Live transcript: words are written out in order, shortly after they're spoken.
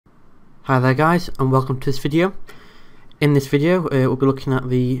Hi there guys, and welcome to this video. In this video we'll be looking at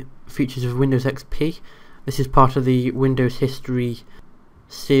the features of Windows XP. This is part of the Windows History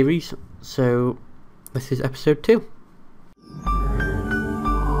series, so this is episode 2.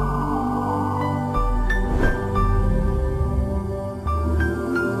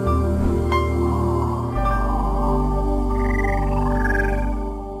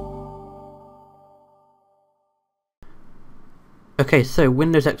 Okay, so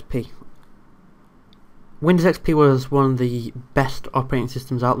Windows XP. Windows XP was one of the best operating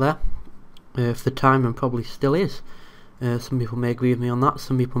systems out there for the time, and probably still is. Some people may agree with me on that,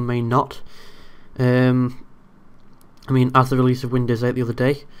 some people may not. I mean, as the release of Windows 8 the other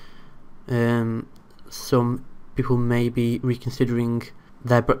day, some people may be reconsidering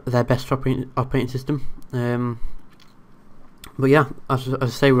their best operating system. But yeah, as I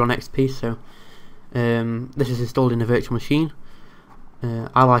say, we're on XP, so this is installed in a virtual machine.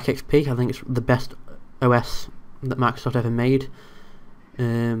 I like XP. I think it's the best OS that Microsoft ever made.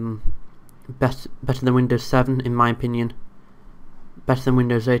 Better than Windows 7 in my opinion. Better than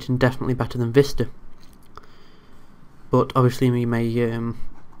Windows 8, and definitely better than Vista. But obviously we may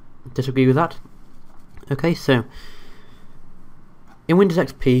disagree with that. Okay, so in Windows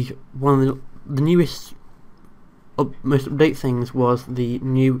XP, one of the newest, most update things was the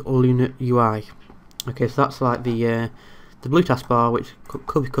new Luna UI. Okay, so that's like the blue taskbar, which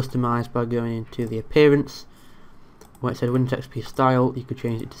could be customized by going into the appearance where it said Windows XP style. You could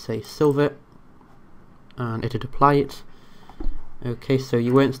change it to say silver and it'd apply it. Okay, so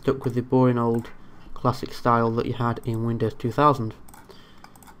you weren't stuck with the boring old classic style that you had in Windows 2000.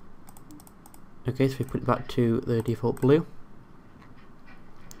 Okay, so we put it back to the default blue.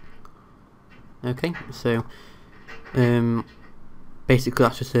 Okay, so basically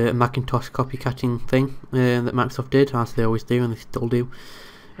that's just a Macintosh copycatting thing that Microsoft did, as they always do, and they still do.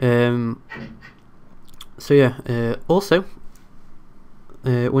 So yeah, also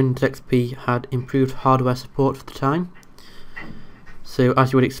Windows XP had improved hardware support for the time. So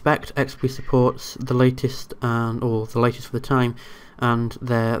as you would expect, XP supports the latest or the latest for the time, and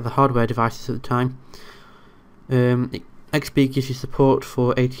the hardware devices at the time. XP gives you support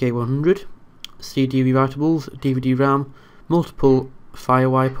for 88-100, CD rewritables, DVD RAM, multiple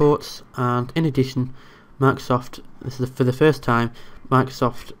FireWire ports, and in addition, Microsoft, this is for the first time,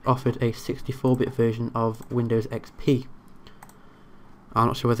 Microsoft offered a 64-bit version of Windows XP. I'm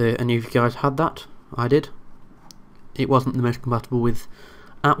not sure whether any of you guys had that. I did. It wasn't the most compatible with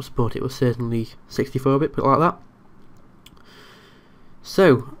apps, but it was certainly 64-bit, put it like that.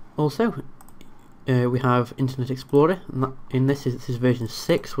 So, also, we have Internet Explorer, and in this is version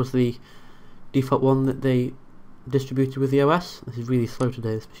 6 was the default one that they distributed with the OS. This is really slow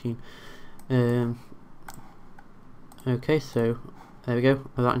today, this machine. Okay, so there we go.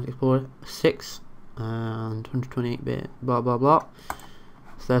 That Internet Explorer 6 and 128-bit, blah blah blah.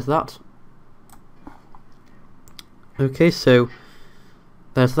 So there's that. Okay, so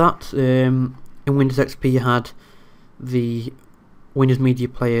there's that. In Windows XP, you had the Windows Media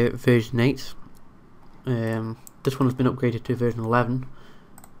Player version 8. This one has been upgraded to version 11.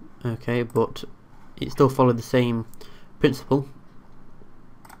 Okay, but it still followed the same principle.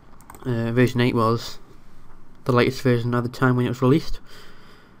 Version 8 was the latest version at the time when it was released,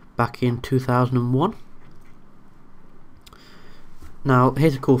 back in 2001. Now,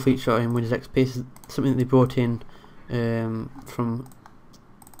 here's a cool feature in Windows XP. This is something that they brought in from,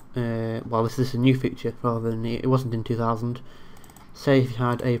 well, this is a new feature rather than it wasn't in 2000. Say if you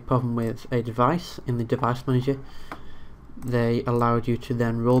had a problem with a device in the device manager, they allowed you to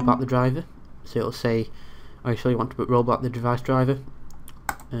then roll back the driver. So it'll say, are you sure you want to roll back the device driver?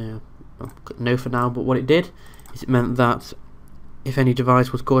 I'll click no for now, but what it did is it meant that if any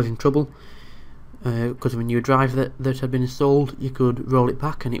device was causing trouble because of a new driver that had been installed, you could roll it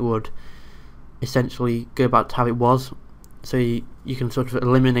back and it would essentially go back to how it was. So you can sort of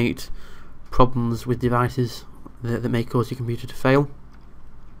eliminate problems with devices that may cause your computer to fail.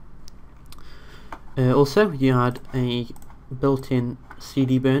 Also, you had a built-in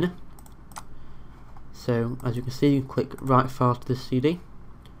CD burner. So as you can see, you can click write file to this CD.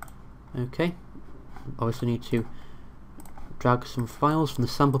 Okay, obviously need to drag some files from the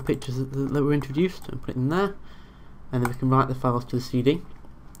sample pictures that were introduced and put it in there, and then we can write the files to the CD.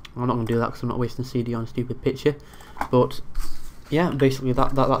 I'm not going to do that because I'm not wasting CD on a stupid picture, but yeah, basically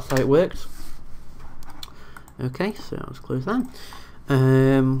that's how it works. Okay, so let's close that.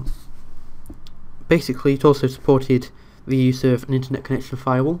 Basically, it also supported the use of an internet connection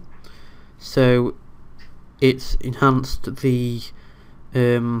firewall, so it's enhanced the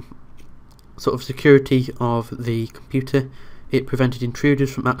sort of security of the computer it prevented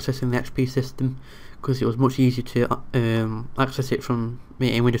intruders from accessing the XP system, because it was much easier to access it from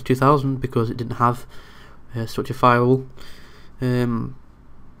in Windows 2000 because it didn't have such a firewall. So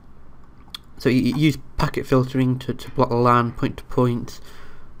it used packet filtering to block the LAN point-to-point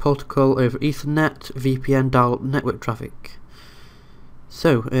protocol over Ethernet, VPN, dial-up network traffic.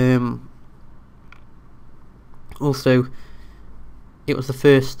 So also, it was the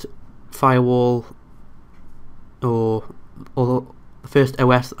first firewall, or the first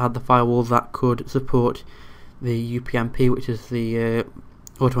OS that had the firewall that could support the UPnP, which is the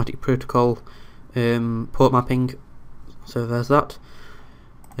automatic protocol port mapping. So there's that.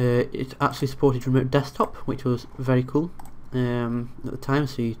 It actually supported remote desktop, which was very cool at the time.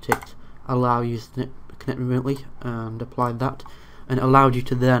 So you ticked allow users to connect remotely and applied that, and it allowed you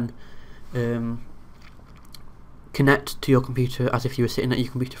to then connect to your computer as if you were sitting at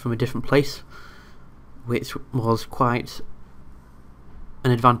your computer from a different place, which was quite an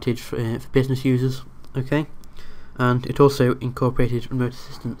advantage for business users. Okay, and it also incorporated remote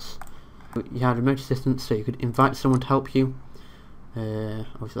assistance. You had remote assistance, so you could invite someone to help you.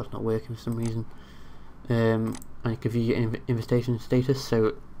 Obviously that's not working for some reason, and you could view your invitation status.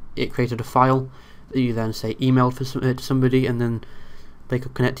 So it created a file that you then say emailed to somebody, and then they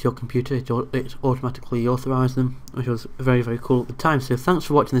could connect to your computer. It automatically authorised them, which was very, very cool at the time. So thanks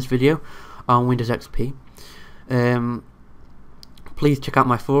for watching this video on Windows XP. Please check out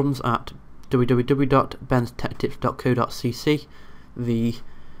my forums at www.benstechtips.co.cc. The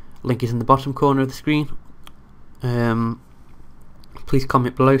link is in the bottom corner of the screen. Please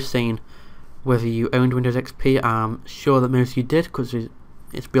comment below saying whether you owned Windows XP. I'm sure that most of you did, because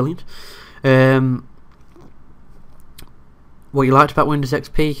it's brilliant. What you liked about Windows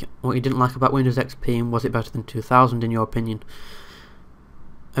XP, what you didn't like about Windows XP, and was it better than 2000 in your opinion?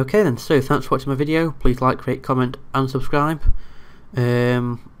 Okay then, so thanks for watching my video. Please like, rate, comment and subscribe.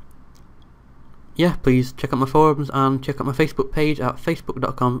 Yeah, please check out my forums and check out my Facebook page at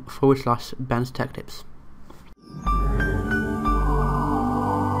facebook.com/BensTechTips.